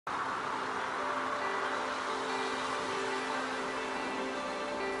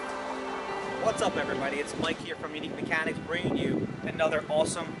What's up, everybody? It's Mike here from Unique Mechanics, bringing you another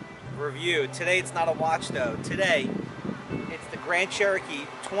awesome review. Today it's not a watch though. Today it's the Grand Cherokee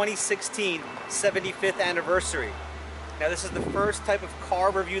 2016 75th anniversary. Now this is the first type of car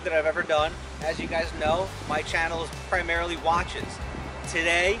review that I've ever done. As you guys know, my channel is primarily watches.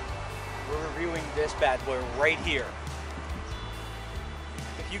 Today we're reviewing this bad boy right here.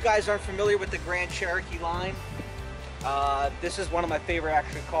 If you guys aren't familiar with the Grand Cherokee line, this is one of my favorite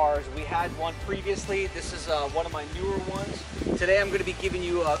action cars. We had one previously. This is one of my newer ones. Today I'm going to be giving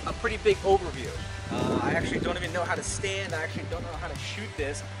you a pretty big overview. I actually don't even know how to stand. I actually don't know how to shoot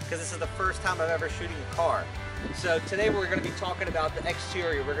this because this is the first time I've ever shooting a car. So today we're going to be talking about the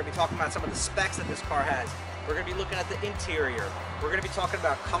exterior. We're going to be talking about some of the specs that this car has. We're going to be looking at the interior. We're going to be talking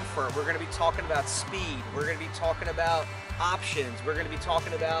about comfort. We're going to be talking about speed. We're going to be talking about options. We're going to be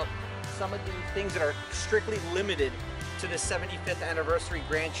talking about some of the things that are strictly limited to the 75th anniversary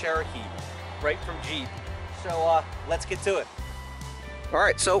Grand Cherokee, right from Jeep. So let's get to it. All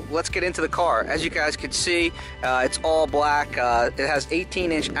right, so let's get into the car. As you guys can see, it's all black. It has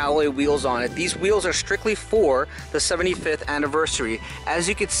 18-inch alloy wheels on it. These wheels are strictly for the 75th anniversary. As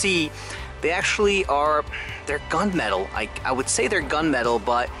you can see, they actually are, they're gunmetal. I would say they're gunmetal,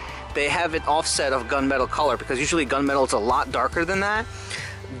 but they have an offset of gunmetal color because usually gunmetal is a lot darker than that.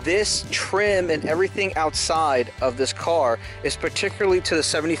 This trim and everything outside of this car is particularly to the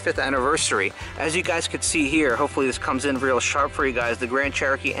 75th anniversary. As you guys can see here, hopefully this comes in real sharp for you guys, the Grand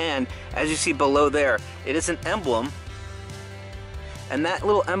Cherokee, and as you see below there, it is an emblem. And that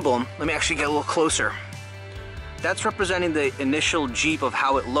little emblem, let me actually get a little closer. That's representing the initial Jeep of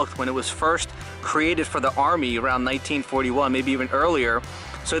how it looked when it was first created for the Army around 1941, maybe even earlier.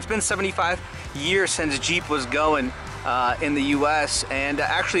 So it's been 75 years since Jeep was going in the US, and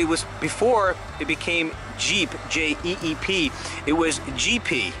actually it was before it became Jeep, J-E-E-P, it was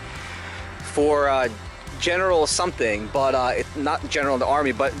GP for general something, but it's not general in the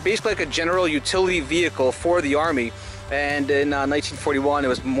Army, but basically like a general utility vehicle for the Army. And in 1941 it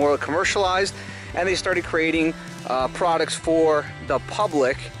was more commercialized, and they started creating products for the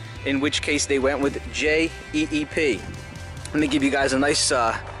public, in which case they went with J-E-E-P. Let me give you guys a nice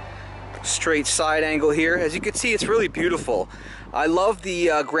straight side angle here. As you can see, it's really beautiful. I love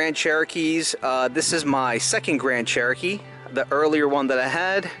the Grand Cherokees. This is my second Grand Cherokee. The earlier one that I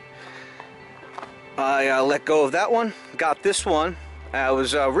had, I let go of that one, got this one. I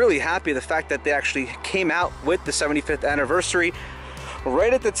was really happy the fact that they actually came out with the 75th anniversary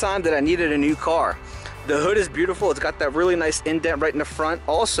right at the time that I needed a new car. The hood is beautiful. It's got that really nice indent right in the front.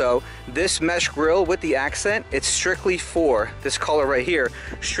 Also, this mesh grille with the accent, it's strictly for this color right here,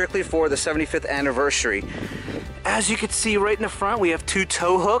 strictly for the 75th anniversary. As you can see right in the front, we have two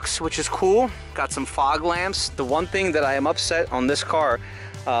tow hooks, which is cool. Got some fog lamps. The one thing that I am upset on this car,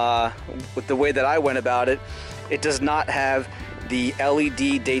 with the way that I went about it, it does not have the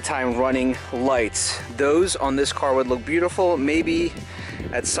LED daytime running lights. Those on this car would look beautiful. Maybe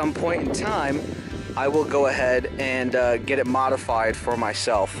at some point in time, I will go ahead and get it modified for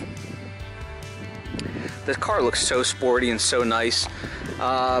myself. This car looks so sporty and so nice.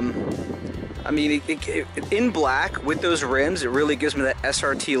 I mean, in black with those rims, it really gives me that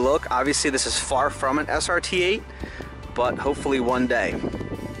SRT look. Obviously, this is far from an SRT8, but hopefully one day.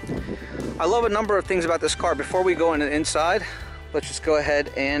 I love a number of things about this car. Before we go inside, let's just go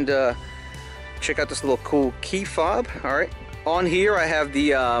ahead and check out this little cool key fob. All right. On here I have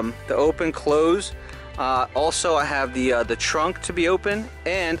the open close. Also I have the trunk to be open,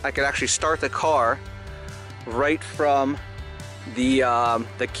 and I could actually start the car right from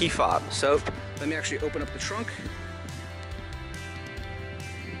the key fob. So let me actually open up the trunk.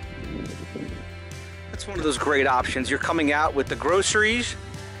 That's one of those great options. You're coming out with the groceries,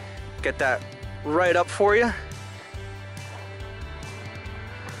 get that right up for you.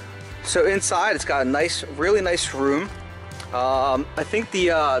 So inside it's got a nice, really nice room. I think the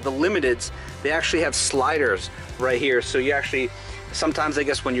limiteds, they actually have sliders right here, so you actually, sometimes I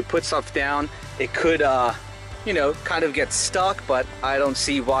guess when you put stuff down, it could you know, kind of get stuck, but I don't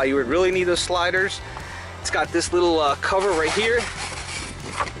see why you would really need those sliders. It's got this little cover right here,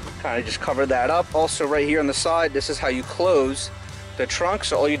 kind of just cover that up. Also right here on the side, this is how you close the trunk,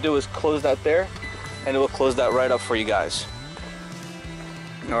 so all you do is close that there and it will close that right up for you guys.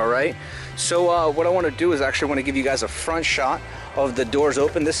 All right, so what I want to do is actually want to give you guys a front shot of the doors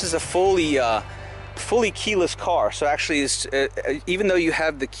open. This is a fully keyless car, so actually it's, even though you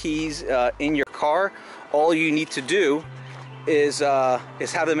have the keys in your car, all you need to do is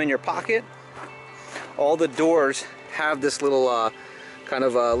have them in your pocket. All the doors have this little kind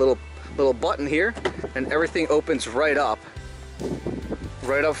of a little button here, and everything opens right up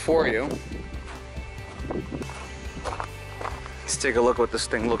for you. Let's take a look what this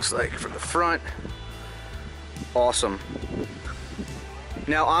thing looks like from the front. Awesome.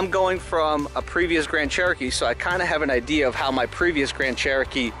 Now I'm going from a previous Grand Cherokee, so I kind of have an idea of how my previous Grand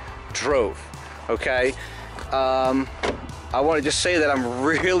Cherokee drove, okay? I want to just say that I'm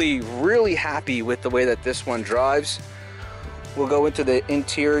really happy with the way that this one drives. We'll go into the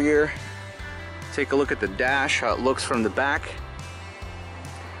interior, take a look at the dash, how it looks from the back.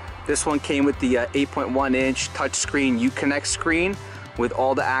 This one came with the 8.1-inch touchscreen Uconnect screen with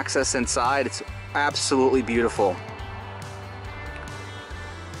all the access inside. It's absolutely beautiful.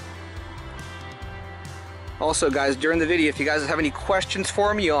 Also guys, during the video, if you guys have any questions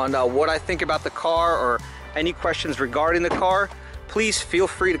for me on what I think about the car or any questions regarding the car, please feel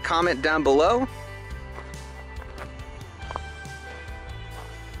free to comment down below.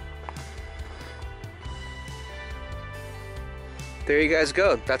 There you guys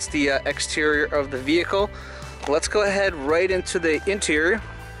go. That's the exterior of the vehicle. Let's go ahead right into the interior.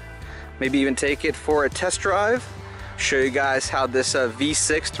 Maybe even take it for a test drive. Show you guys how this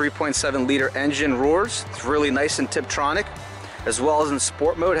V6 3.7 liter engine roars. It's really nice and Tiptronic, as well as in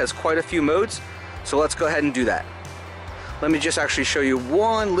sport mode, has quite a few modes. So let's go ahead and do that. Let me just actually show you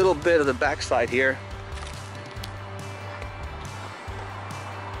one little bit of the backside here.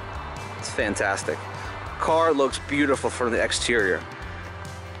 It's fantastic. Car looks beautiful from the exterior.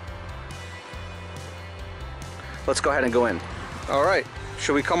 Let's go ahead and go in. All right,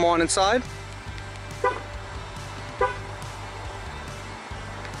 should we come on inside?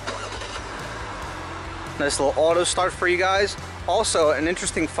 Nice little auto start for you guys. Also, an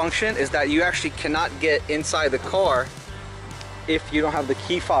interesting function is that you actually cannot get inside the car if you don't have the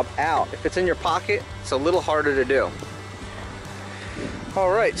key fob out. If it's in your pocket, it's a little harder to do. All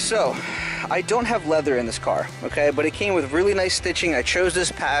right, so I don't have leather in this car, okay, but it came with really nice stitching. I chose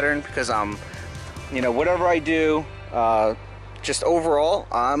this pattern because you know, whatever I do, just overall,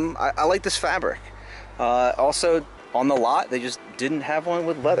 I like this fabric. Also, on the lot, they just didn't have one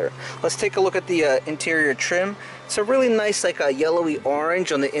with leather. Let's take a look at the interior trim. It's a really nice, like a yellowy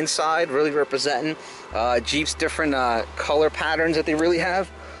orange on the inside, really representing Jeep's different color patterns that they really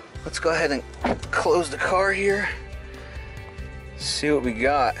have. Let's go ahead and close the car here. See what we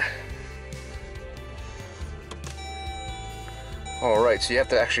got. All right, so you have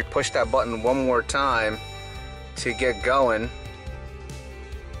to actually push that button one more time to get going.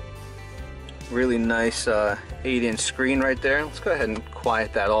 Really nice 8-inch screen right there. Let's go ahead and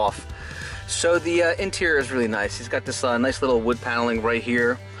quiet that off. So the interior is really nice. He's got this nice little wood paneling right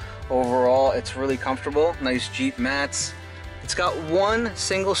here. Overall, it's really comfortable. Nice Jeep mats. It's got one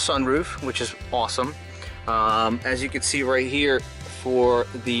single sunroof, which is awesome. As you can see right here, for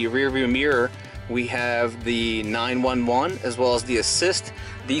the rear view mirror, we have the 911 as well as the assist.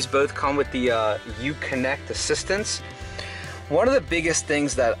 These both come with the Uconnect assistance. One of the biggest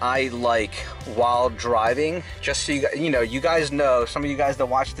things that I like while driving, just so you guys know, some of you guys that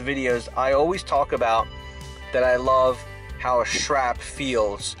watch the videos, I always talk about that I love how a strap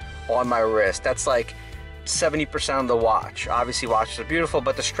feels on my wrist. That's like 70% of the watch. Obviously watches are beautiful,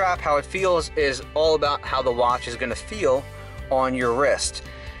 but the strap, how it feels, is all about how the watch is gonna feel on your wrist.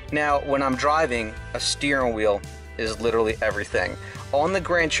 Now, when I'm driving, a steering wheel is literally everything. On the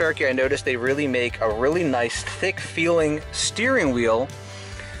Grand Cherokee, I noticed they really make a really nice, thick feeling steering wheel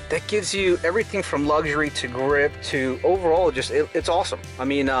that gives you everything from luxury to grip to overall, just it's awesome. I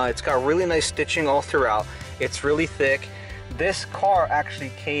mean, it's got really nice stitching all throughout. It's really thick. This car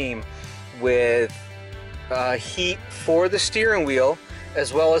actually came with heat for the steering wheel,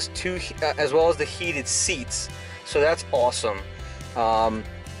 as well as the heated seats. So that's awesome.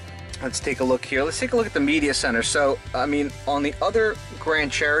 Let's take a look here. Let's take a look at the media center. So, I mean, on the other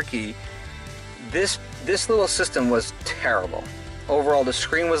Grand Cherokee, this little system was terrible. Overall, the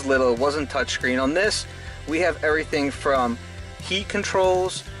screen was little, it wasn't touchscreen. On this, we have everything from heat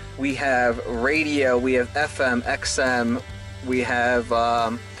controls, we have radio, we have FM, XM, we have,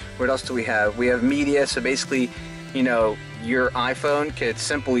 what else do we have? We have media, so basically, you know, your iPhone could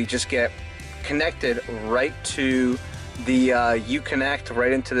simply just get connected right to the Uconnect,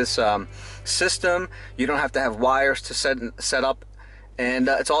 right into this system. You don't have to have wires to set up, and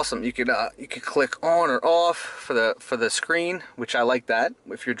it's awesome. You could click on or off for the screen, which I like that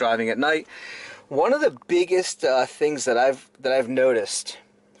if you're driving at night. One of the biggest things that I've noticed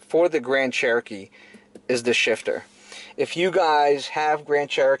for the Grand Cherokee is the shifter. If you guys have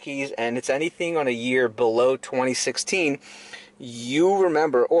Grand Cherokees and it's anything on a year below 2016, you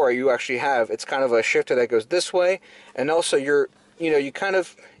remember, or you actually have, it's kind of a shifter that goes this way, and also you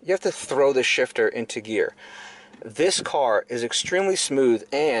have to throw the shifter into gear. This car is extremely smooth,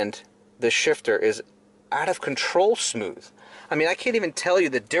 and the shifter is out of control smooth. I mean, I can't even tell you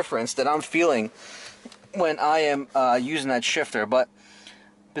the difference that I'm feeling when I am using that shifter. But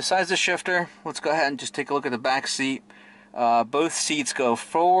besides the shifter, let's go ahead and just take a look at the back seat. Both seats go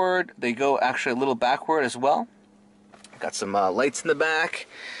forward. They go actually a little backward as well. Got some lights in the back.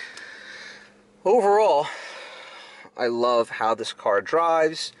 Overall, I love how this car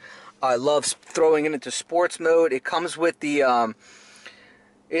drives. I love throwing it into sports mode. It comes with the,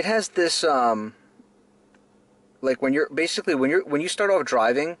 it has this, like when you start off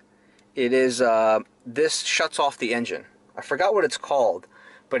driving, it is, this shuts off the engine. I forgot what it's called,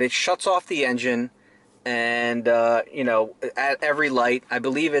 but it shuts off the engine, and, you know, at every light. I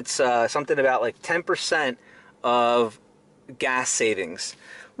believe it's something about like 10% of gas savings,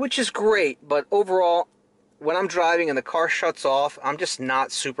 which is great, but overall, when I'm driving and the car shuts off, I'm just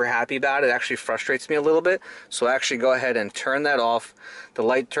not super happy about it. It actually frustrates me a little bit. So I actually go ahead and turn that off. The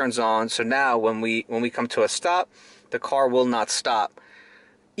light turns on. So now when we come to a stop, the car will not stop.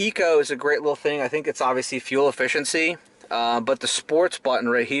 Eco is a great little thing. I think it's obviously fuel efficiency. But the sports button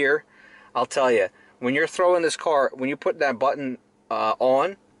right here, I'll tell you, when you're throwing this car, when you put that button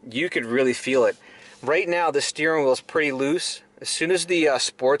on, you could really feel it. Right now, the steering wheel is pretty loose. As soon as the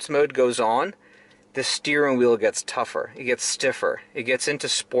sports mode goes on, the steering wheel gets tougher, it gets stiffer, it gets into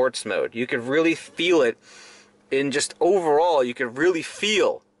sports mode. You could really feel it in just overall, you could really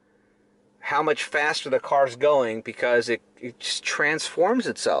feel how much faster the car's going because it just transforms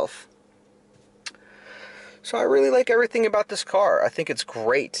itself. So I really like everything about this car. I think it's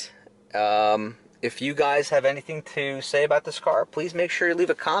great. If you guys have anything to say about this car, please make sure you leave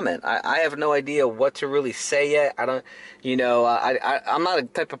a comment. I have no idea what to really say yet. I don't, you know, I'm not a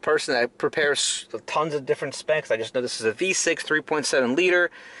type of person that prepares tons of different specs. I just know this is a V6 3.7 liter.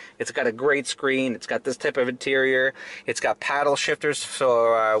 It's got a great screen. It's got this type of interior. It's got paddle shifters,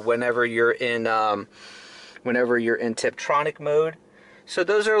 so whenever you're in Tiptronic mode. So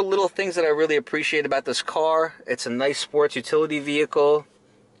those are little things that I really appreciate about this car. It's a nice sports utility vehicle.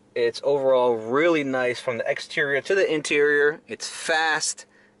 It's overall really nice from the exterior to the interior. It's fast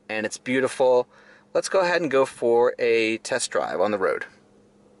and it's beautiful. Let's go ahead and go for a test drive on the road.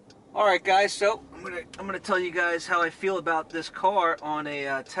 Alright guys, so I'm gonna tell you guys how I feel about this car on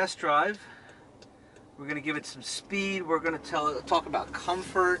a test drive. We're gonna give it some speed. We're gonna talk about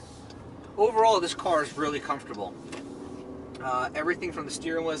comfort. Overall, this car is really comfortable. Everything from the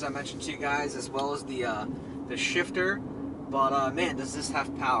steering wheel, as I mentioned to you guys, as well as the shifter. But man, does this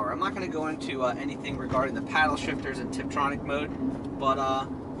have power. I'm not going to go into anything regarding the paddle shifters in Tiptronic mode, but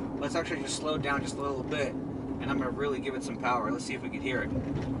let's actually just slow down just a little bit, and I'm going to really give it some power. Let's see if we can hear it.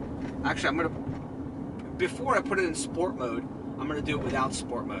 Actually, I'm going to, before I put it in sport mode, I'm going to do it without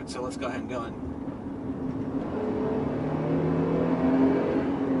sport mode, so let's go ahead and go in.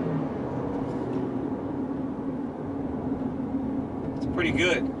 It's pretty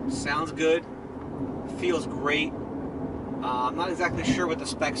good. Sounds good. Feels great. I'm not exactly sure what the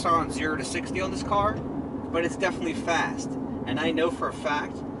specs are on 0 to 60 on this car, but it's definitely fast. And I know for a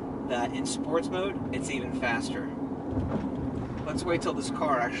fact that in sports mode, it's even faster. Let's wait till this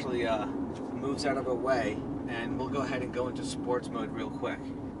car actually moves out of the way, and we'll go ahead and go into sports mode real quick.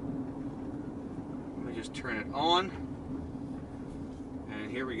 Let me just turn it on, and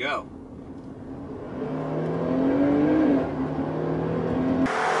here we go.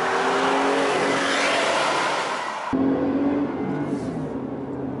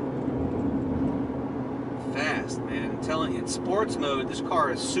 In sports mode, this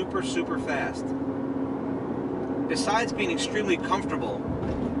car is super fast. Besides being extremely comfortable,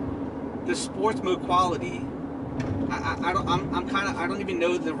 the sports mode quality, I don't even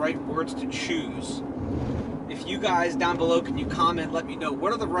know the right words to choose. If you guys down below, can you comment, let me know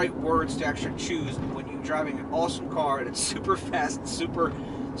what are the right words to actually choose when you're driving an awesome car and it's super fast,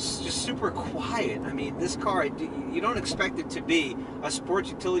 just super quiet. I mean, this car, you don't expect it to be a sports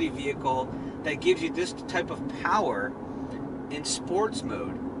utility vehicle that gives you this type of power in sports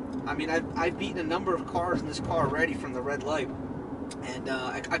mode. I mean, I've beaten a number of cars in this car already from the red light, and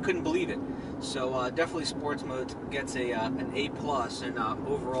I couldn't believe it. So definitely sports mode gets an A+ in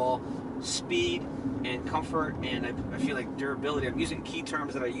overall speed and comfort, and I feel like durability. I'm using key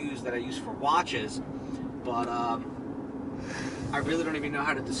terms that I use for watches, but I really don't even know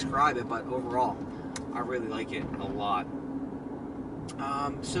how to describe it. But overall, I really like it a lot.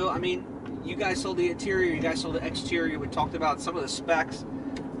 So I mean, you guys saw the interior, you guys saw the exterior. We talked about some of the specs.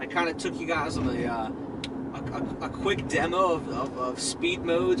 I kind of took you guys on a quick demo of speed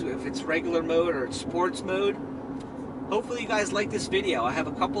modes, if it's regular mode or it's sports mode. Hopefully you guys like this video. I have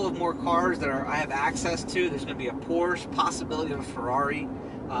a couple of more cars that I have access to. There's going to be a Porsche, possibility of a Ferrari,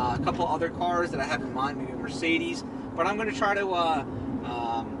 a couple other cars that I have in mind, maybe a Mercedes. but I'm going to try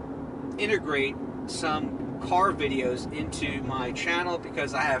to integrate some car videos into my channel,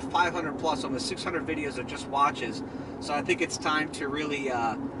 because I have 500 plus, almost 600 videos of just watches. So I think it's time to really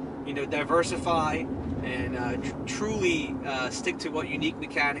you know, diversify and truly stick to what Unique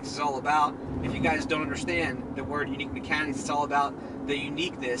Mechanics is all about. If you guys don't understand the word Unique Mechanics, it's all about the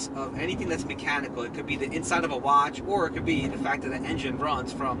uniqueness of anything that's mechanical. It could be the inside of a watch, or it could be the fact that the engine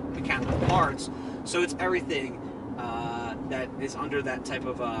runs from mechanical parts. So it's everything that is under that type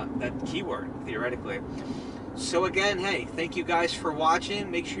of that keyword, theoretically. So again, hey, thank you guys for watching.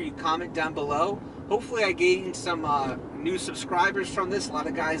 Make sure you comment down below. Hopefully I gained some new subscribers from this. A lot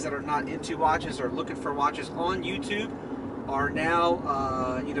of guys that are not into watches or looking for watches on YouTube are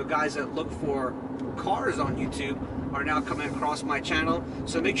now, you know, guys that look for cars on YouTube are now coming across my channel.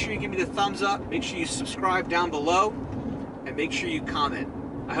 So make sure you give me the thumbs up, make sure you subscribe down below, and make sure you comment.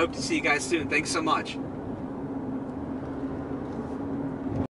 I hope to see you guys soon. Thanks so much.